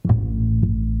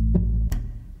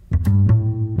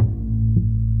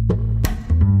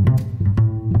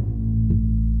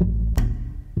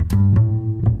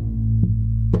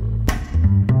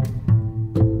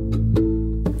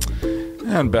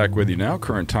And back with you now.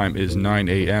 Current time is 9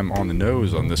 a.m. on the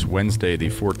nose on this Wednesday,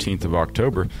 the 14th of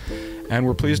October. And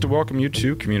we're pleased to welcome you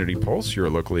to Community Pulse, your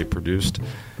locally produced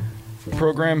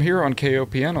program here on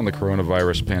KOPN on the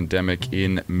coronavirus pandemic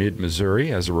in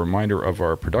mid-Missouri. As a reminder of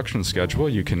our production schedule,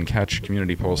 you can catch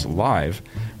Community Pulse live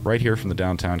right here from the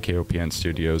downtown KOPN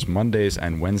studios Mondays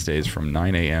and Wednesdays from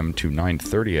 9 a.m. to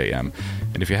 9:30 a.m.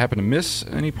 And if you happen to miss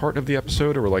any part of the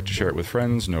episode or would like to share it with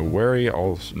friends, no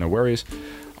worries.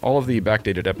 All of the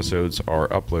backdated episodes are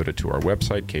uploaded to our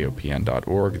website,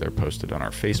 kopn.org. They're posted on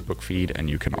our Facebook feed, and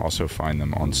you can also find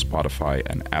them on Spotify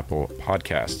and Apple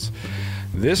Podcasts.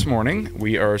 This morning,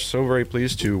 we are so very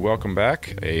pleased to welcome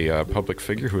back a public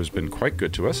figure who has been quite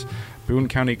good to us. Boone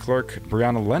County Clerk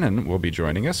Brianna Lennon will be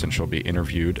joining us, and she'll be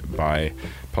interviewed by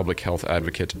public health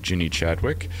advocate Ginny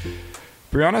Chadwick.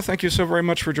 Brianna, thank you so very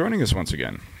much for joining us once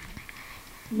again.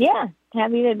 Yeah,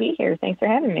 happy to be here. Thanks for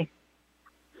having me.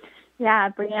 Yeah,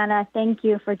 Brianna, thank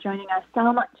you for joining us.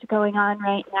 So much going on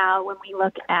right now when we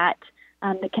look at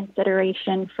the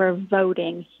consideration for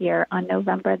voting here on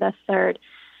November the 3rd.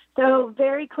 So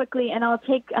very quickly, and I'll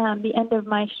take the end of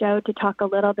my show to talk a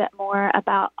little bit more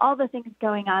about all the things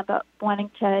going on, but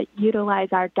wanting to utilize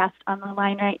our guest on the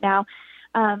line right now.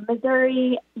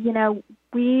 Missouri,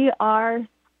 we are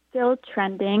still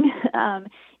trending.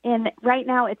 And right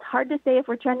now, it's hard to say if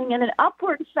we're trending in an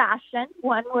upward fashion.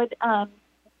 One would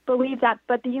believe that.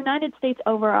 But the United States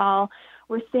overall,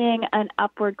 we're seeing an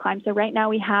upward climb. So right now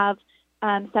we have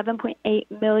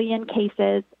 7.8 million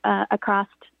cases across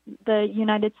the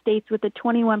United States with a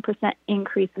 21%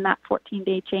 increase in that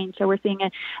 14-day change. So we're seeing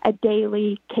a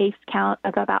daily case count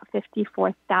of about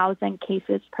 54,000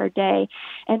 cases per day.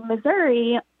 And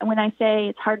Missouri, when I say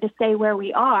it's hard to say where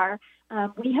we are,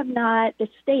 the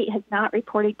state has not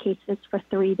reported cases for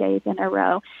 3 days in a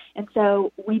row. And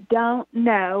so we don't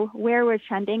know where we're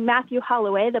trending. Matthew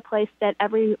Holloway, the place that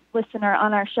every listener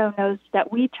on our show knows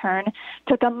that we turn,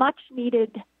 took a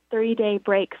much-needed 3-day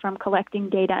break from collecting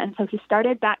data. And so he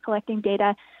started back collecting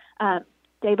data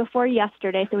day before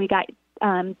yesterday. So we got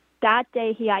that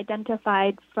day he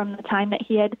identified from the time that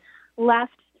he had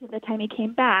left to the time he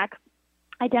came back,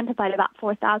 identified about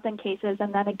 4,000 cases.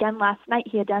 And then again last night,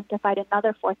 he identified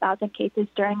another 4,000 cases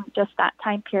during just that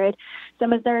time period. So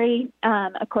Missouri,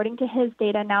 according to his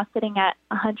data, now sitting at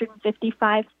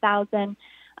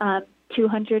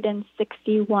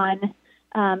 155,261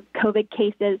 COVID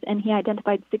cases, and he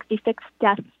identified 66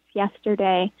 deaths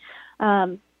yesterday.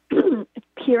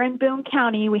 Here in Boone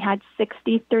County, we had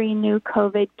 63 new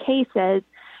COVID cases,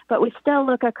 but we still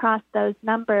look across those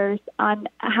numbers on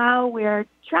how we're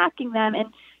tracking them.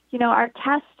 And, our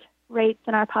test rates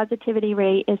and our positivity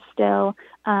rate is still,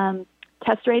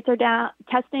 test rates are down,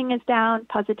 testing is down,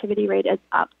 positivity rate is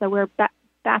up. So we're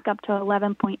back up to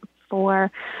 11.4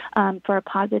 for a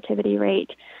positivity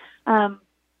rate.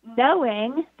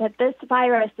 Knowing that this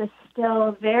virus is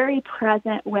still very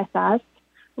present with us,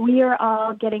 we are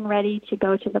all getting ready to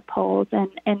go to the polls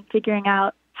and figuring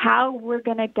out how we're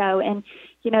going to go. And,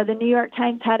 the New York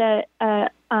Times had a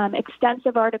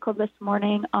extensive article this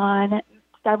morning on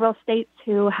several states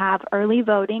who have early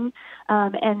voting.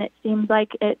 And it seems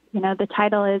like the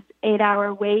title is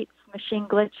 8-hour waits, machine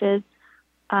glitches,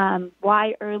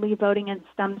 why early voting in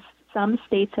some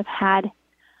states have had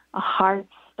a hard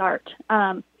start.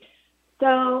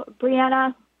 So,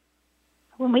 Brianna,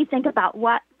 when we think about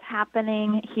what's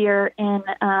happening here in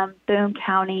Boone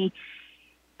County,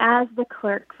 as the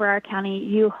clerk for our county,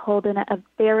 you hold in a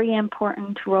very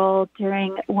important role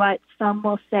during what some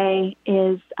will say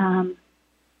is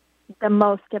the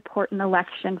most important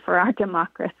election for our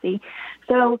democracy.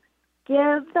 So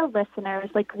give the listeners,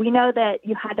 we know that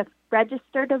you had to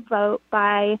register to vote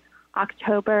by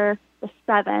October the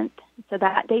 7th, so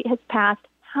that date has passed.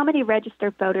 How many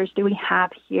registered voters do we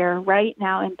have here right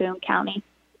now in Boone County?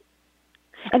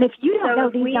 And if you don't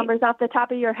know these numbers off the top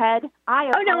of your head, I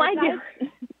apologize. Oh, no, I do.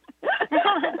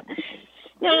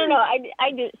 No,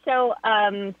 I do. So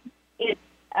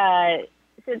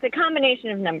it's a combination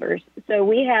of numbers. So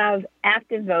we have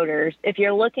active voters. If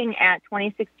you're looking at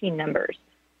 2016 numbers,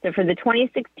 so for the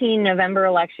 2016 November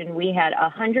election, we had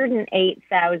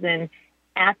 108,000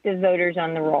 active voters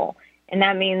on the roll. And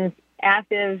that means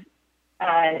active,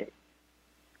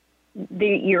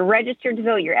 you're registered to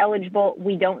vote, you're eligible.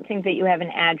 We don't think that you have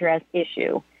an address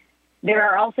issue. There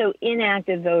are also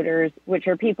inactive voters, which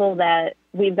are people that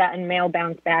we've gotten mail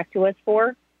bounced back to us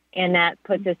for, and that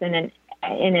puts us in an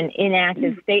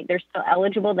inactive state. They're still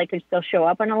eligible. They could still show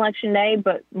up on election day,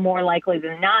 but more likely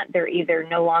than not, they're either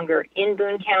no longer in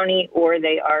Boone County or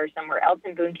they are somewhere else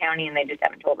in Boone County and they just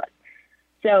haven't told us.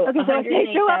 So, okay, so if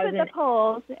they show up at 108,000 the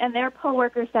polls and their poll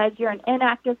worker says you're an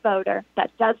inactive voter, that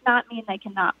does not mean they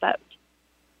cannot vote.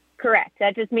 Correct.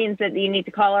 That just means that you need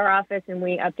to call our office and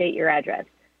we update your address.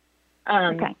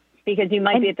 Okay. Because you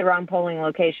might be at the wrong polling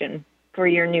location for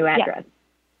your new address.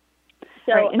 Yes.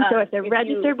 So, right. And so if they're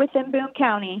registered within Boone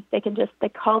County, they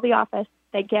call the office,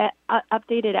 they get an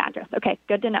updated address. Okay,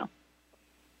 good to know.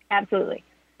 Absolutely.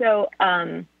 So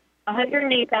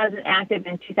 108,000 active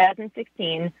in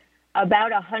 2016,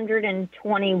 about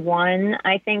 121,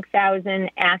 I think, thousand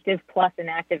active plus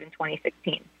inactive in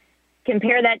 2016.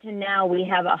 Compare that to now, we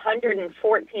have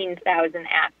 114,000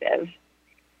 active,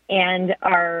 and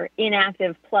our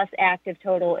inactive plus active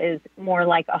total is more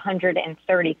like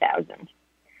 130,000.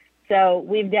 So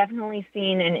we've definitely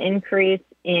seen an increase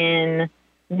in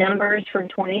numbers from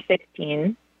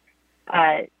 2016.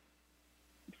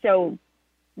 So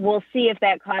we'll see if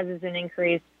that causes an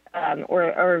increase or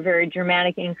a very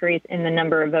dramatic increase in the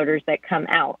number of voters that come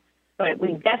out. But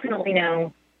we definitely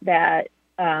know that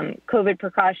COVID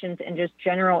precautions and just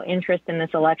general interest in this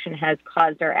election has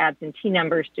caused our absentee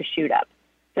numbers to shoot up.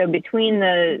 So between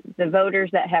the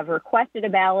voters that have requested a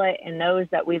ballot and those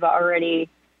that we've already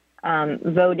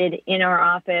voted in our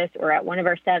office or at one of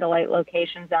our satellite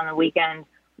locations on the weekend,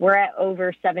 we're at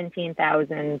over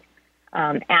 17,000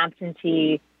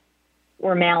 absentee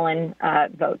or mail-in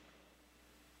votes.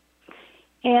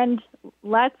 And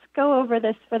let's go over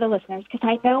this for the listeners, because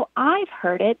I know I've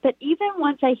heard it, but even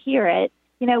once I hear it,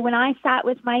 when I sat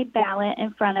with my ballot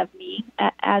in front of me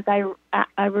as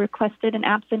I requested an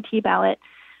absentee ballot,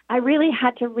 I really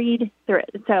had to read through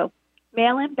it. So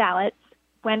mail-in ballots,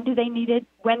 when do they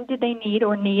need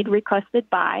or need requested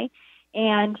by,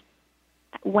 and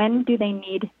when do they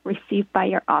need received by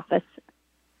your office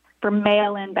for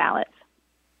mail-in ballots?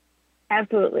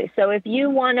 Absolutely. So if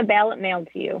you want a ballot mailed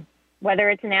to you, whether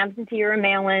it's an absentee or a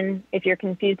mail-in, if you're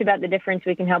confused about the difference,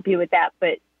 we can help you with that.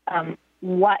 But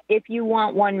if you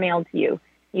want one mailed to you,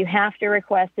 you have to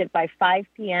request it by 5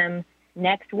 p.m.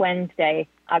 next Wednesday,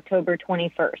 October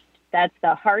 21st. That's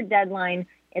the hard deadline.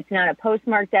 It's not a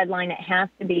postmark deadline. It has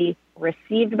to be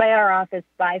received by our office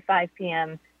by 5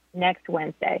 p.m. next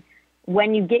Wednesday.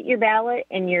 When you get your ballot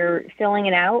and you're filling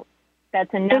it out,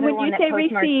 that's another one that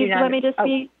postmarks do not. Let me just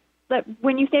be. But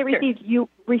when you say received, sure. You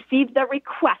receive the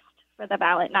request for the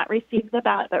ballot, not receive the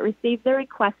ballot, but receive the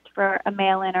request for a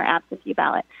mail-in or absentee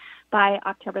ballot by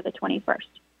October the 21st.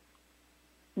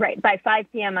 Right, by 5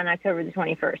 p.m. on October the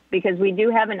 21st, because we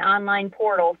do have an online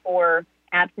portal for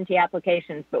absentee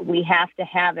applications, but we have to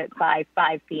have it by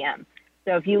 5 p.m.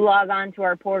 So if you log on to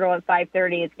our portal at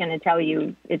 5:30, it's going to tell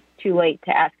you it's too late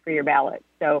to ask for your ballot.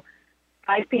 So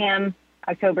 5 p.m.,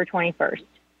 October 21st.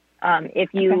 If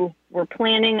you were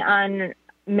planning on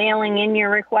mailing in your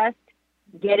request,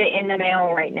 get it in the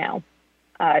mail right now,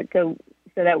 so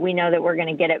that we know that we're going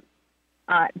to get it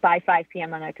by 5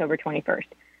 p.m. on October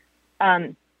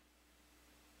 21st.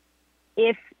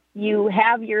 If you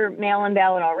have your mail-in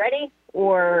ballot already,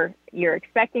 or you're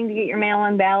expecting to get your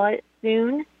mail-in ballot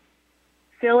soon,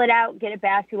 fill it out, get it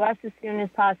back to us as soon as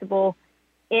possible.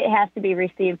 It has to be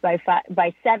received by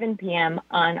 7 p.m.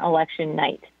 on election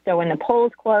night. So when the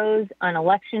polls close on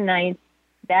election night,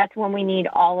 that's when we need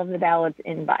all of the ballots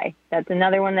in by. That's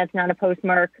another one that's not a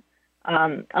postmark,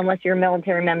 unless you're a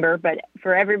military member. But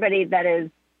for everybody that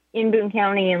is in Boone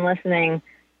County and listening,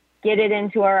 get it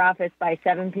into our office by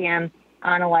 7 p.m.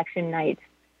 on election night.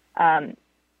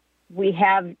 We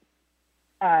have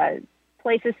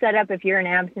places set up if you're an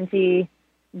absentee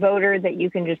voter that you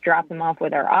can just drop them off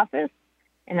with our office.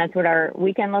 And that's what our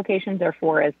weekend locations are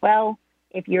for as well.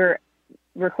 If you're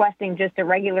requesting just a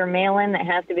regular mail-in that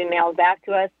has to be mailed back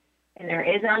to us, and there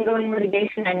is ongoing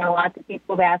litigation, I know lots of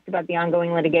people have asked about the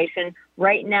ongoing litigation.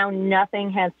 Right now,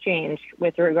 nothing has changed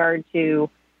with regard to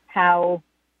how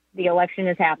the election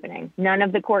is happening. None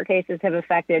of the court cases have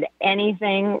affected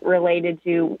anything related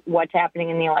to what's happening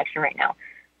in the election right now.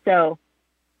 So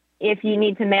if you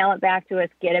need to mail it back to us,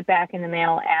 get it back in the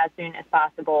mail as soon as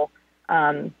possible.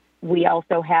 We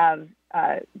also have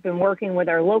been working with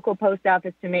our local post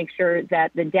office to make sure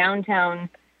that the downtown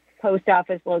post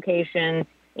office location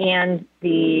and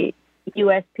the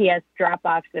USPS drop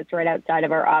box that's right outside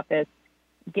of our office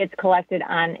gets collected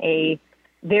on a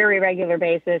very regular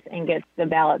basis and gets the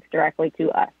ballots directly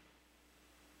to us.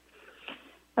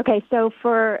 Okay, so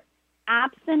for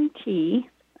absentee,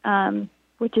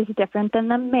 which is different than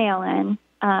the mail-in,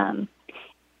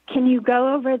 can you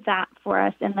go over that for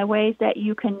us in the ways that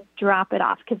you can drop it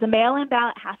off? Because the mail-in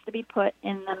ballot has to be put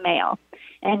in the mail.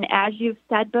 And as you've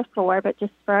said before, but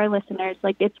just for our listeners,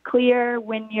 it's clear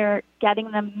when you're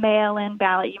getting the mail-in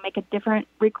ballot, you make a different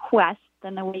request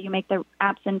than the way you make the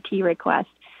absentee request.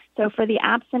 So for the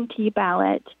absentee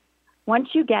ballot, once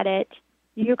you get it,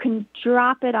 you can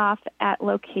drop it off at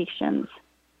locations.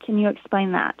 Can you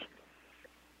explain that?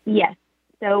 Yes.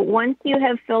 So once you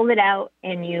have filled it out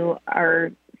and you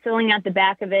are filling out the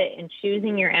back of it and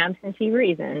choosing your absentee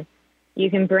reason, you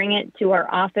can bring it to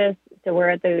our office. So we're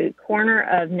at the corner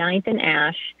of 9th and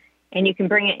Ash, and you can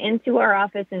bring it into our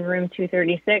office in room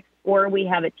 236, or we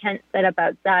have a tent set up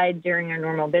outside during our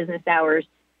normal business hours,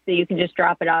 so you can just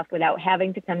drop it off without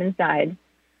having to come inside.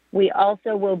 We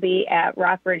also will be at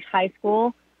Rockbridge High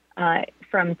School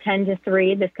from 10 to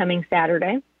 3 this coming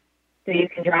Saturday. So you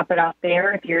can drop it off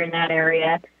there if you're in that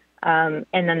area. And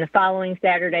then the following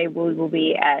Saturday, we will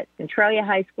be at Centralia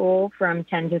High School from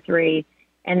 10 to 3.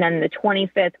 And then the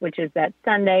 25th, which is that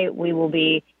Sunday, we will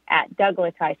be at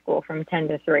Douglas High School from 10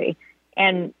 to 3.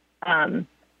 And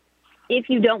if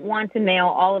you don't want to mail,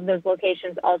 all of those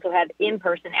locations also have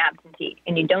in-person absentee.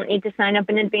 And you don't need to sign up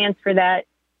in advance for that.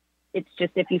 It's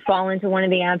just if you fall into one of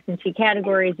the absentee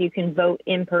categories, you can vote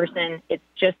in person. It's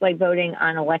just like voting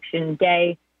on election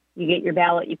day. You get your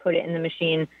ballot, you put it in the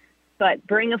machine, but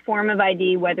bring a form of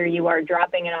ID, whether you are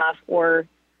dropping it off or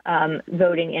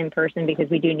voting in person, because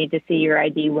we do need to see your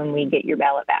ID when we get your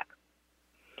ballot back.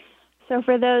 So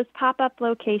for those pop-up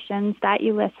locations that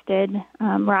you listed,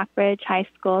 Rockbridge High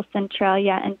School,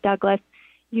 Centralia, and Douglas,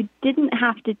 you didn't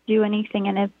have to do anything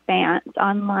in advance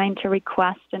online to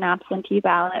request an absentee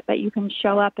ballot, but you can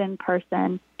show up in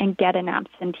person and get an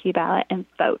absentee ballot and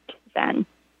vote then.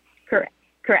 Correct.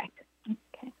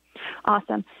 Okay.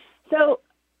 Awesome. So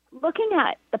looking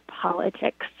at the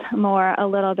politics more a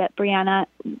little bit, Brianna,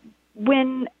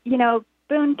 when,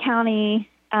 Boone County,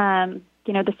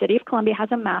 the city of Columbia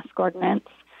has a mask ordinance,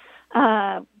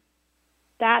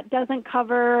 that doesn't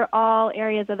cover all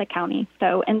areas of the county.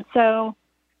 So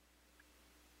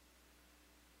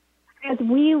as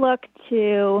we look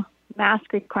to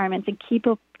mask requirements and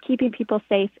keeping people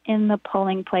safe in the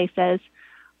polling places,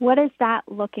 what is that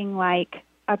looking like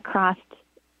across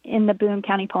in the Boone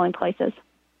County polling places?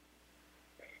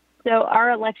 So our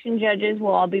election judges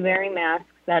will all be wearing masks.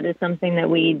 That is something that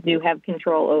we do have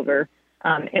control over.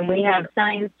 And we have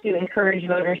signs to encourage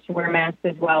voters to wear masks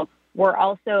as well. We're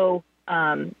also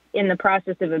in the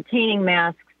process of obtaining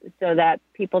masks so that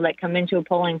people that come into a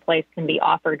polling place can be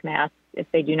offered masks if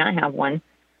they do not have one.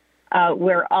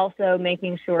 We're also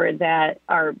making sure that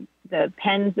the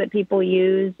pens that people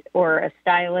use, or a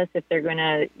stylus, if they're going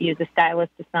to use a stylus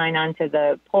to sign onto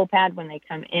the poll pad when they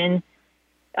come in,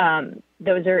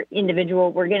 those are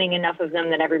individual. We're getting enough of them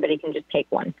that everybody can just take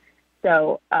one.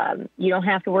 So you don't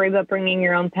have to worry about bringing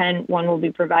your own pen. One will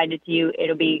be provided to you.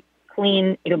 It'll be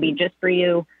clean. It'll be just for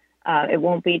you. It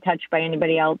won't be touched by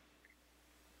anybody else.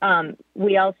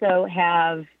 We also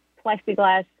have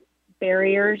plexiglass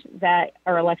barriers that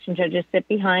our election judges sit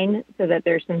behind so that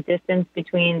there's some distance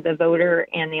between the voter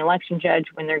and the election judge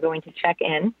when they're going to check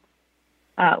in.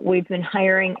 We've been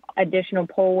hiring additional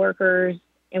poll workers,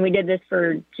 and we did this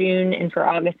for June and for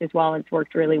August as well. It's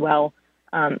worked really well.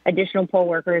 Additional poll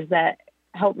workers that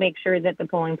help make sure that the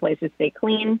polling places stay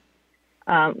clean.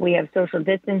 We have social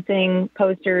distancing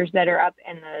posters that are up,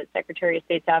 and the Secretary of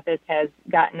State's office has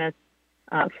gotten us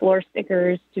floor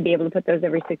stickers to be able to put those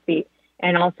every 6 feet,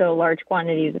 and also large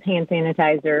quantities of hand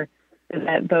sanitizer so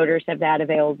that voters have that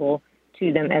available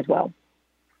to them as well.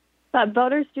 But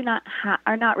voters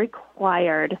are not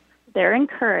required. They're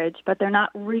encouraged, but they're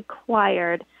not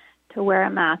required to wear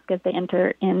a mask as they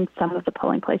enter in some of the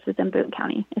polling places in Boone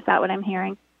County. Is that what I'm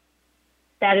hearing?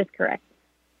 That is correct.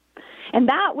 And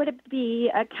that would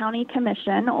be a county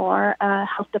commission or a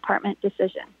health department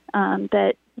decision.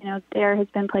 That there has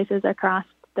been places across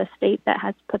the state that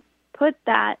has put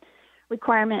that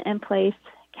requirement in place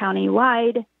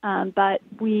countywide, but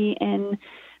we in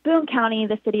Boone County,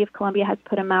 the city of Columbia, has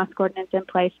put a mask ordinance in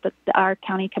place, but our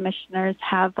county commissioners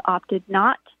have opted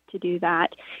not to do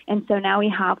that. And so now we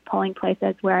have polling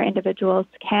places where individuals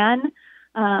can,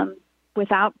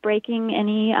 without breaking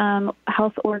any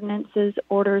health ordinances,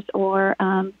 orders, or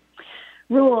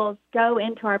rules, go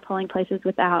into our polling places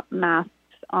without masks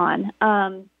on.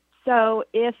 So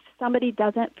if somebody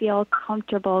doesn't feel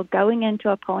comfortable going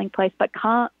into a polling place but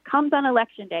comes on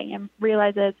Election Day and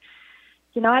realizes,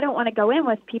 I don't want to go in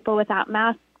with people without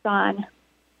masks on,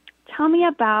 tell me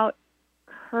about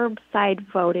curbside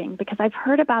voting, because I've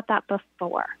heard about that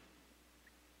before.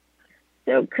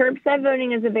 So curbside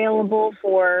voting is available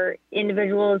for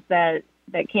individuals that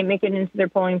can't make it into their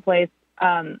polling place.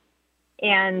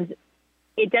 And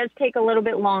it does take a little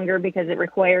bit longer because it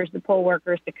requires the poll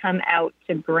workers to come out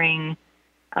to bring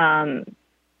the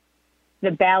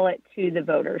ballot to the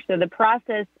voter. So the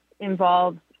process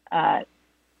involves a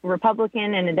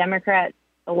Republican and a Democrat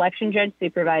election judge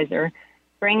supervisor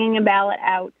bringing a ballot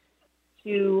out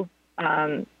to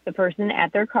the person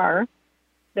at their car.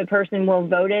 The person will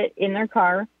vote it in their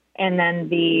car, and then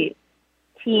the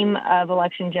team of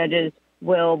election judges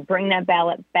will bring that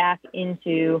ballot back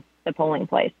into the polling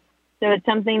place. So it's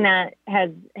something that has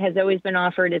always been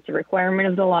offered. It's a requirement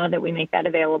of the law that we make that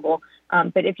available.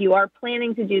 But if you are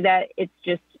planning to do that, it's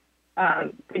just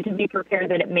good to be prepared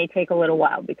that it may take a little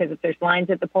while, because if there's lines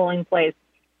at the polling place,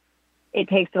 it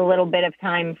takes a little bit of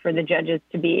time for the judges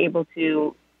to be able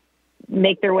to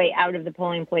make their way out of the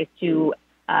polling place to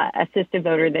assist a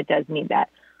voter that does need that.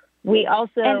 We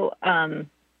also, go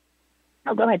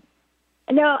ahead.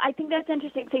 No, I think that's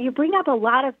interesting. So you bring up a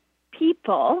lot of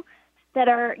people that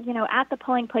are, at the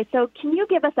polling place. So can you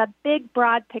give us a big,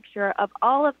 broad picture of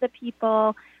all of the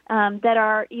people that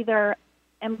are either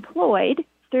employed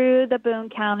through the Boone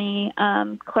County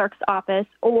clerk's office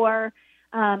or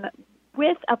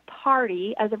with a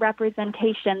party as a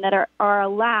representation that are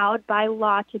allowed by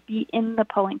law to be in the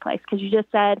polling place? Because you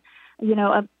just said,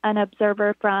 an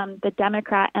observer from the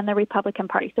Democrat and the Republican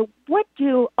Party. So what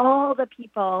do all the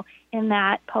people in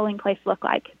that polling place look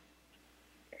like?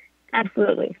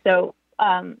 Absolutely. So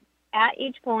at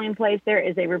each polling place, there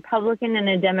is a Republican and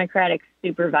a Democratic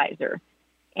supervisor.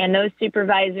 And those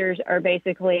supervisors are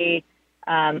basically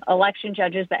election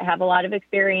judges that have a lot of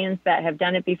experience, that have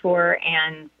done it before,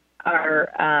 and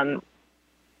are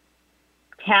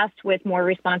tasked with more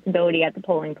responsibility at the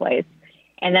polling place.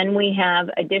 And then we have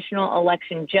additional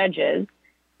election judges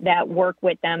that work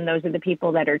with them. Those are the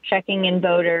people that are checking in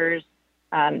voters.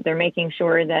 They're making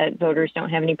sure that voters don't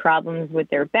have any problems with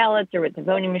their ballots or with the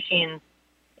voting machines.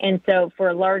 And so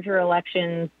for larger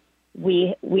elections,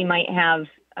 we might have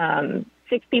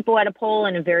 6 people at a poll.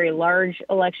 In a very large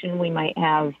election, we might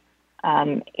have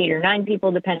 8 or 9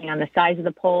 people, depending on the size of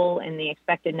the poll and the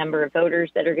expected number of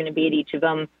voters that are going to be at each of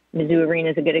them. Mizzou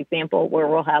Arena is a good example where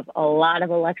we'll have a lot of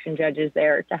election judges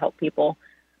there to help people.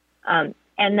 And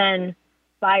then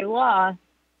by law,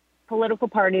 political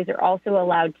parties are also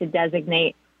allowed to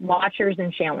designate watchers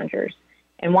and challengers.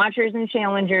 And watchers and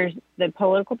challengers, the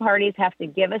political parties have to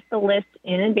give us the list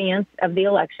in advance of the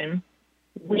election.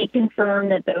 We confirm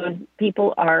that those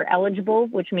people are eligible,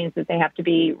 which means that they have to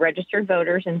be registered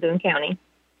voters in Boone County.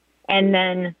 And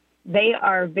then they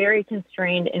are very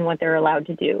constrained in what they're allowed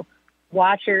to do.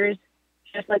 Watchers,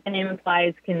 just like the name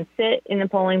implies, can sit in the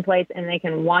polling place and they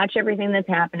can watch everything that's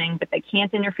happening, but they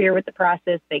can't interfere with the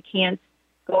process. They can't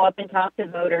go up and talk to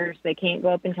voters. They can't go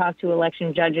up and talk to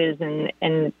election judges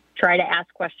and try to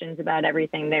ask questions about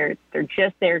everything. They're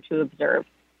just there to observe.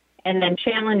 And then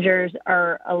challengers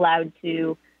are allowed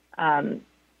to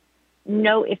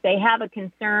know if they have a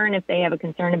concern,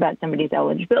 about somebody's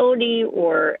eligibility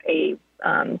or a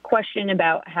question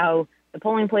about how the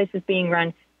polling place is being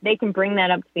run. They can bring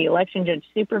that up to the election judge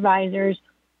supervisors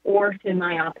or to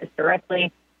my office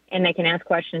directly, and they can ask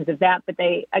questions of that. But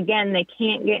they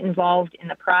can't get involved in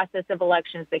the process of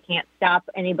elections. They can't stop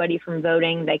anybody from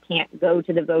voting. They can't go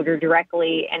to the voter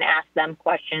directly and ask them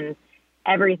questions.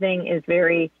 Everything is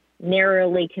very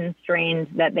narrowly constrained,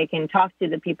 that they can talk to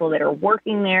the people that are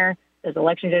working there, those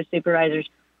election judge supervisors,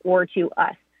 or to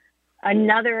us.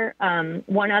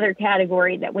 One other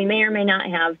category that we may or may not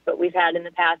have, but we've had in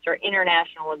the past, are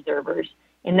international observers.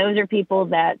 And those are people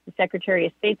that the Secretary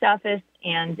of State's office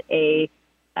and a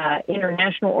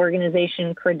international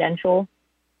organization credential.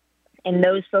 And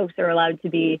those folks are allowed to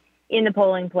be in the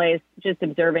polling place, just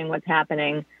observing what's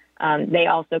happening. They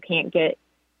also can't get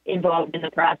involved in the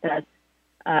process.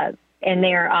 And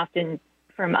they are often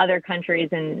from other countries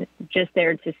and just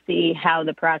there to see how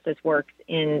the process works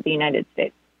in the United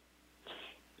States.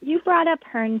 You brought up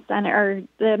Hearn Center, or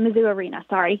the Mizzou Arena,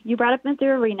 sorry. You brought up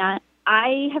Mizzou Arena.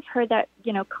 I have heard that,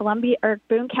 Columbia or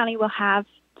Boone County will have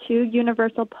 2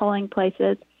 universal polling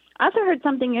places. I also heard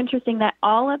something interesting, that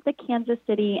all of the Kansas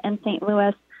City and St.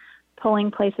 Louis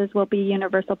polling places will be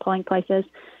universal polling places.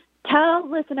 Tell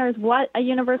listeners what a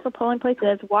universal polling place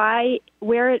is,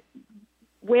 where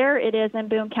it is in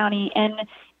Boone County,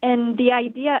 and the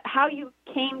idea, how you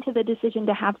came to the decision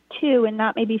to have 2 and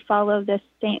not maybe follow this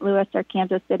St. Louis or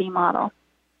Kansas City model.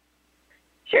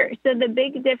 Sure. So the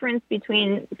big difference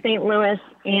between St. Louis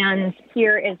and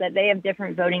here is that they have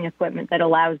different voting equipment that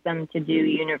allows them to do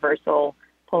universal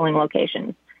polling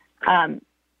locations.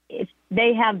 If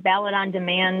they have ballot on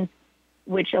demand,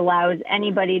 which allows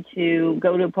anybody to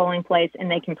go to a polling place and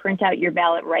they can print out your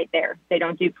ballot right there. They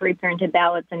don't do pre-printed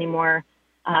ballots anymore.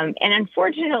 And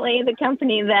unfortunately, the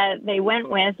company that they went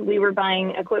with, we were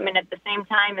buying equipment at the same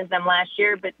time as them last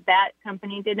year, but that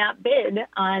company did not bid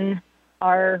on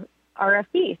our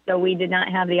RFP. So we did not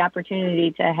have the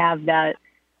opportunity to have that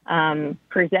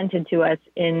presented to us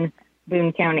in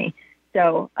Boone County.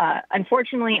 So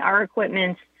unfortunately, our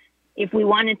equipment, if we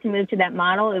wanted to move to that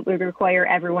model, it would require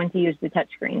everyone to use the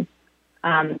touchscreens,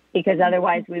 because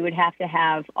otherwise we would have to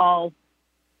have all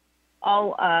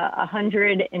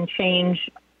 100 and change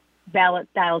ballot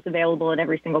styles available at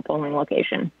every single polling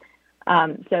location.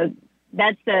 So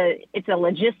it's a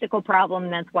logistical problem.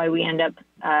 That's why we end up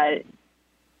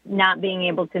not being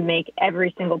able to make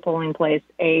every single polling place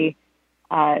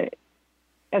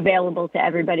available to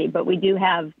everybody. But we do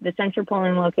have the central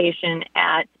polling location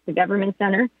at the government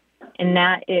center, and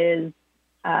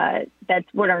that's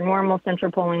what our normal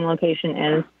central polling location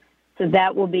is. So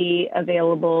that will be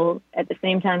available at the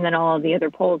same time that all of the other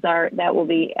polls are. That will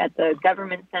be at the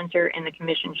government center in the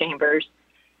commission chambers.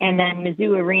 And then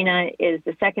Mizzou Arena is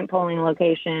the second polling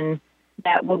location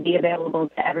that will be available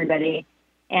to everybody.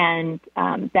 And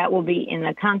that will be in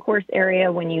the concourse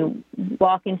area. When you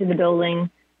walk into the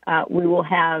building, we will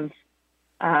have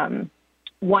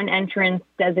one entrance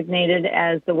designated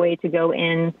as the way to go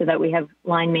in so that we have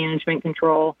line management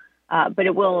control. But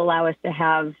it will allow us to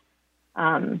have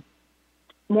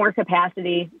more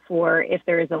capacity for if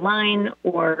there is a line,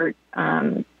 or,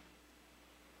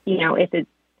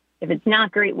 if it's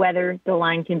not great weather, the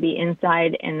line can be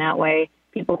inside, and that way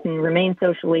people can remain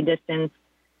socially distanced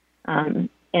and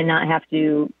not have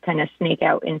to kind of snake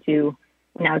out into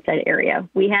an outside area.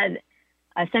 We had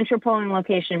a central polling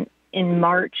location in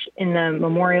March in the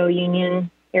Memorial Union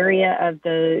area of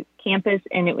the campus,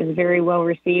 and it was very well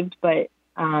received, but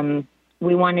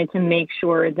we wanted to make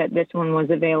sure that this one was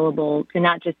available to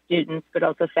not just students, but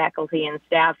also faculty and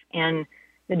staff and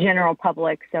the general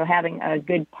public. So having a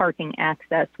good parking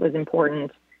access was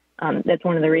important. That's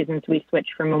one of the reasons we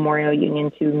switched from Memorial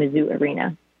Union to Mizzou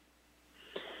Arena.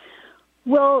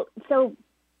 Well, so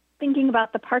thinking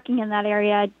about the parking in that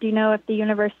area, do you know if the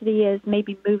university is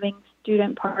maybe moving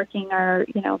student parking, or,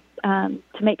 to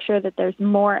make sure that there's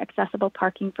more accessible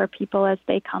parking for people as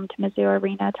they come to Mizzou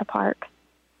Arena to park?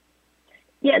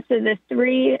 Yeah, so the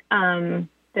three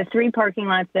parking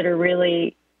lots that are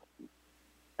really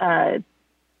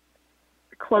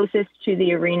closest to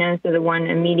the arena, so the one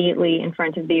immediately in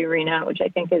front of the arena, which I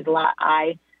think is Lot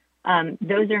I,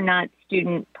 those are not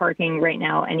student parking right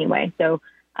now anyway. So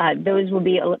those will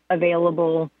be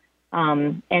available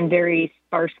and very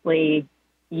sparsely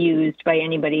used by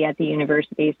anybody at the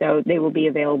university. So they will be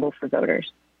available for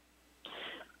voters.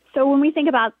 So when we think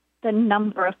about the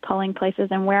number of polling places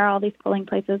and where all these polling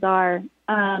places are,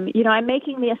 I'm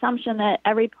making the assumption that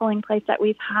every polling place that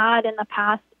we've had in the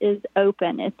past is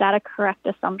open. Is that a correct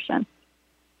assumption?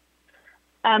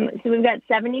 So we've got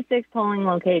 76 polling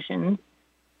locations.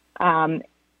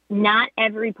 Not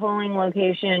every polling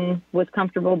location was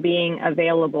comfortable being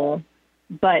available,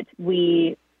 but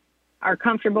we are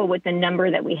comfortable with the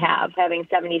number that we have. Having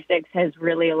 76 has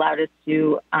really allowed us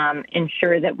to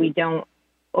ensure that we don't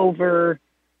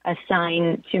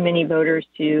assign too many voters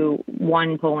to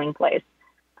one polling place.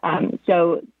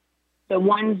 So the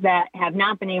ones that have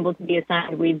not been able to be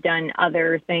assigned, we've done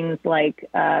other things like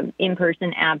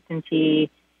in-person absentee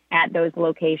at those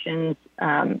locations.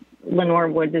 Lenore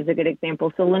Woods is a good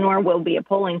example. So Lenore will be a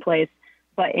polling place,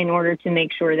 but in order to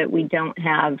make sure that we don't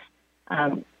have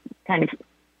kind of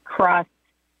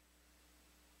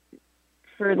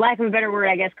for lack of a better word,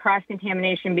 I guess,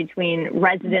 cross-contamination between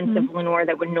residents of Lenore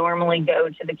that would normally go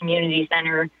to the community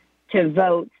center to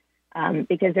vote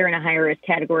because they're in a higher-risk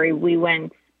category. We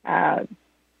went a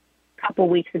couple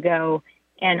weeks ago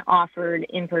and offered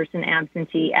in-person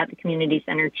absentee at the community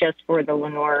center just for the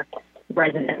Lenore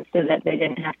residents so that they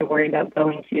didn't have to worry about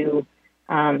going to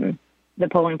the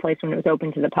polling place when it was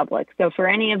open to the public. So for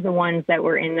any of the ones that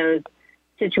were in those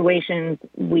situations,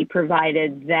 we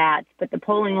provided that, but the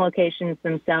polling locations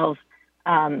themselves,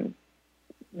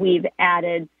 we've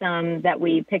added some that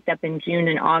we picked up in June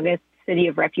and August. City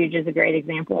of Refuge is a great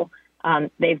example.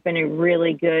 They've been a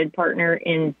really good partner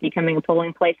in becoming a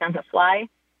polling place on the fly,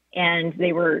 and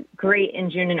they were great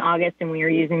in June and August, and we are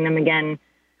using them again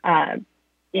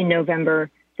in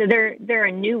November. So they're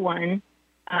a new one,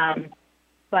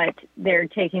 but they're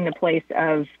taking the place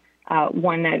of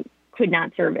one that could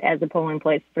not serve as a polling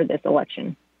place for this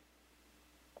election.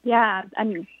 Yeah, I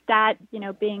mean, that,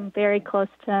 being very close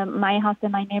to my house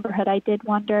and my neighborhood, I did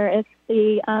wonder if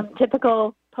the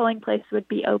typical polling place would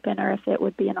be open or if it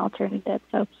would be an alternative.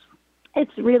 So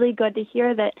it's really good to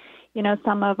hear that,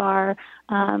 some of our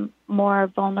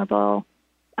more vulnerable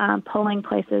polling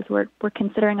places, we're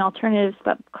considering alternatives,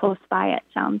 but close by, it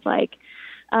sounds like.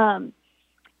 And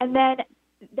then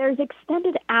there's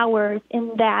extended hours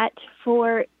in that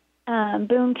for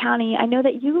Boone County, I know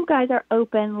that you guys are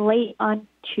open late on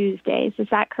Tuesdays. Is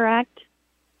that correct?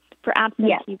 For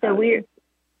absentee voting? Yes.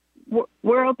 So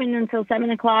we're open until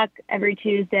 7:00 every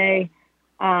Tuesday.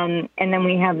 And then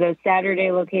we have those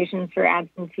Saturday locations for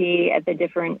absentee at the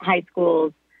different high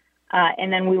schools.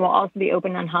 And then we will also be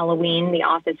open on Halloween. The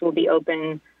office will be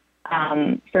open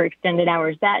for extended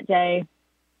hours that day.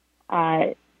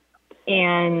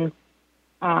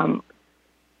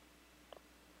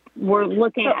 We're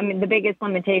looking, the biggest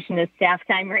limitation is staff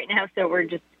time right now. So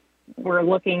we're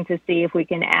looking to see if we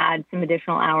can add some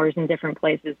additional hours in different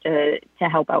places to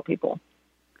help out people.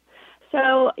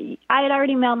 So I had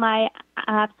already mailed my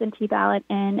absentee ballot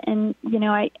in, and,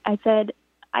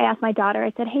 I asked my daughter,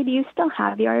 I said, hey, do you still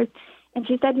have yours? And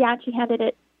she said, yeah, she handed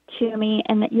it to me.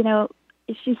 And,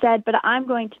 she said, but I'm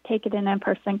going to take it in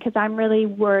person because I'm really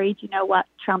worried, what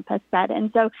Trump has said. And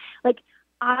so,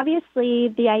 obviously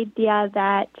the idea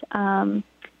that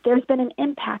there's been an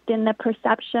impact in the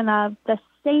perception of the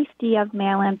safety of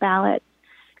mail-in ballots,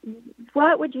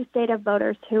 what would you say to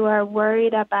voters who are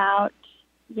worried about,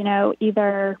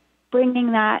 either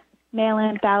bringing that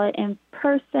mail-in ballot in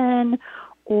person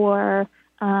or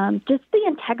just the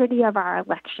integrity of our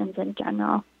elections in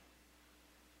general?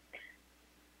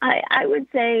 I would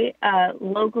say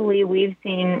locally we've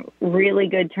seen really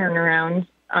good turnarounds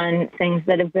on things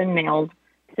that have been mailed.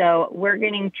 So we're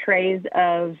getting trays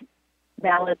of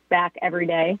ballots back every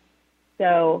day.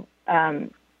 So to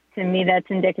me, that's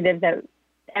indicative that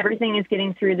everything is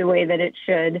getting through the way that it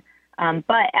should.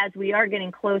 But as we are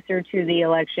getting closer to the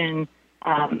election,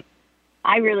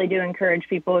 I really do encourage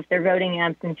people, if they're voting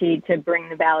absentee, to bring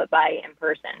the ballot by in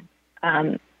person.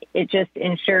 It just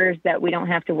ensures that we don't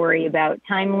have to worry about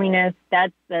timeliness.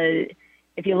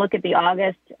 If you look at the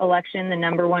August election, the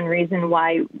number one reason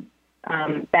why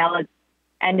ballots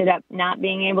ended up not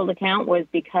being able to count was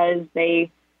because they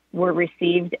were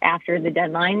received after the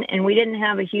deadline. And we didn't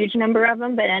have a huge number of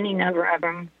them, but any number of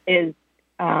them is,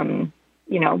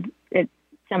 it's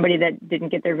somebody that didn't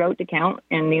get their vote to count.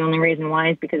 And the only reason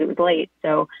why is because it was late.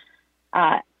 So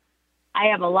I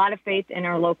have a lot of faith in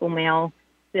our local mail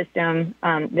system.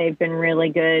 They've been really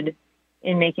good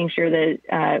in making sure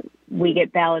that we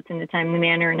get ballots in a timely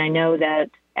manner. And I know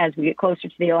that as we get closer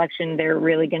to the election, they're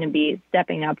really going to be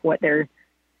stepping up what they're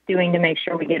doing to make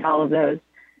sure we get all of those.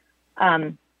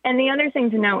 And the other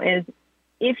thing to know is,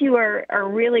 if you are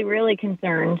really, really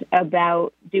concerned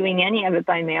about doing any of it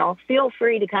by mail, feel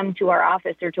free to come to our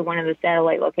office or to one of the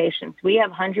satellite locations. We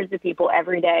have hundreds of people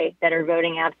every day that are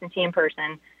voting absentee in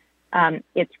person.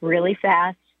 It's really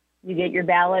fast. You get your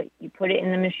ballot, you put it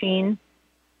in the machine,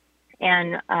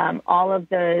 and all of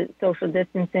the social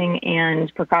distancing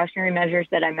and precautionary measures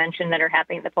that I mentioned that are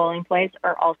happening at the polling place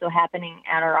are also happening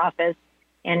at our office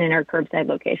and in our curbside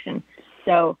location.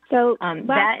 So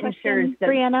that ensures that,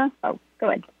 Brianna. Oh, go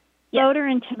ahead. Voter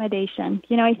intimidation.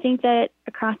 I think that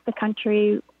across the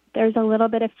country, there's a little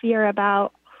bit of fear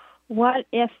about what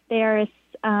if there is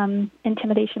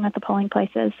intimidation at the polling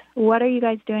places. What are you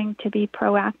guys doing to be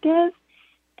proactive?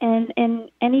 And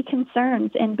any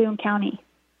concerns in Boone County?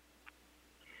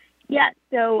 Yeah,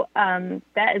 so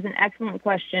that is an excellent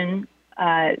question.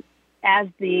 As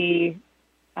the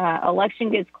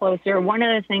election gets closer, one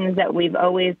of the things that we've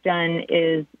always done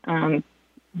is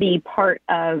be part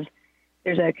of,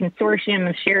 there's a consortium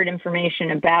of shared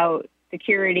information about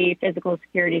security, physical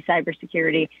security,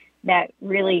 cybersecurity, that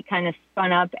really kind of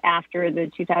spun up after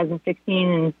the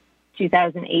 2016 and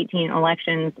 2018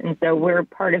 elections. And so we're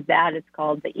part of that. It's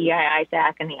called the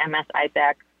EI-ISAC and the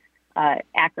MS-ISAC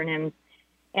acronyms.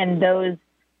 And those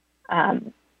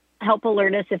help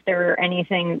alert us if there are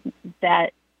anything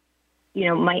that,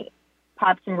 might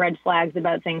pop some red flags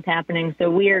about things happening.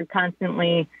 So we are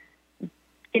constantly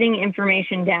getting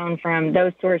information down from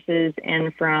those sources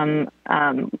and from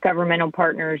governmental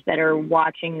partners that are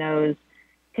watching those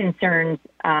concerns.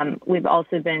 We've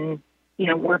also been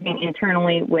working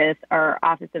internally with our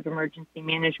Office of Emergency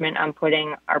Management on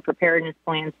putting our preparedness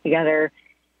plans together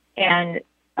and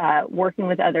working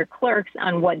with other clerks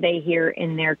on what they hear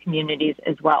in their communities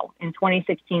as well. In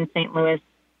 2016, St. Louis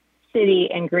City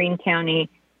and Greene County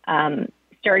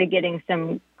started getting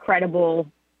some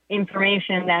credible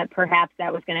information that perhaps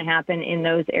that was going to happen in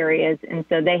those areas. And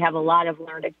so they have a lot of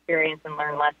learned experience and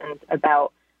learned lessons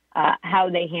about how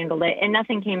they handled it. And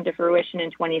nothing came to fruition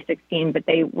in 2016, but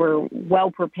they were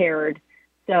well prepared.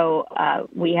 So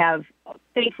we have,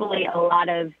 thankfully, a lot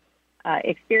of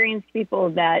experienced people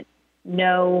that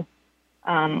know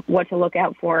what to look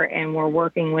out for, and we're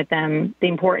working with them. The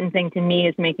important thing to me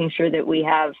is making sure that we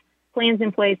have plans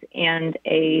in place and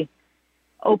a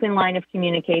open line of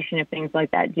communication if things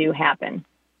like that do happen.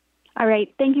 All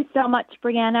right. Thank you so much,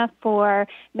 Brianna, for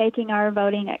making our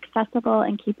voting accessible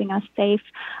and keeping us safe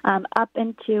up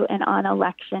into and on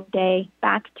Election Day.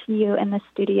 Back to you in the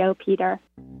studio, Peter.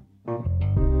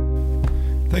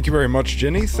 Thank you very much,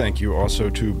 Ginny. Thank you also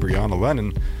to Brianna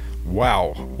Lennon.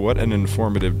 Wow, what an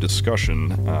informative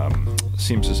discussion.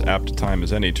 Seems as apt a time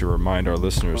as any to remind our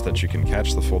listeners that you can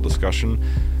catch the full discussion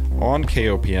on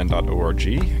kopn.org.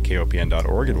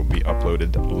 kopn.org. It will be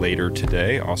uploaded later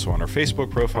today, also on our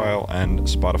Facebook profile and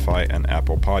Spotify and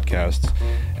Apple Podcasts.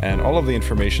 And all of the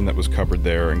information that was covered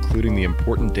there, including the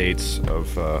important dates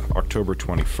of October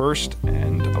 21st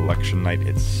and election night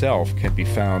itself, can be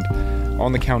found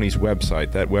on the county's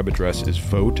website. That web address is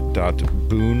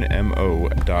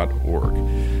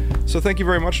vote.boonemo.org. So thank you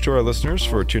very much to our listeners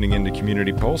for tuning in to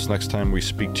Community Pulse. Next time we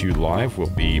speak to you live will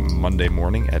be Monday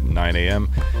morning at 9 a.m.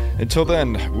 Until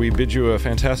then, we bid you a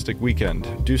fantastic weekend.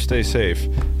 Do stay safe,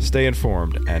 stay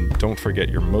informed, and don't forget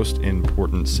your most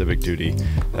important civic duty,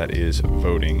 that is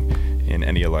voting in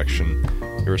any election,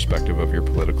 irrespective of your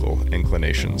political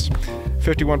inclinations.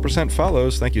 51%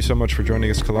 follows. Thank you so much for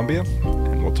joining us, Columbia,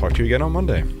 and we'll talk to you again on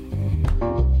Monday.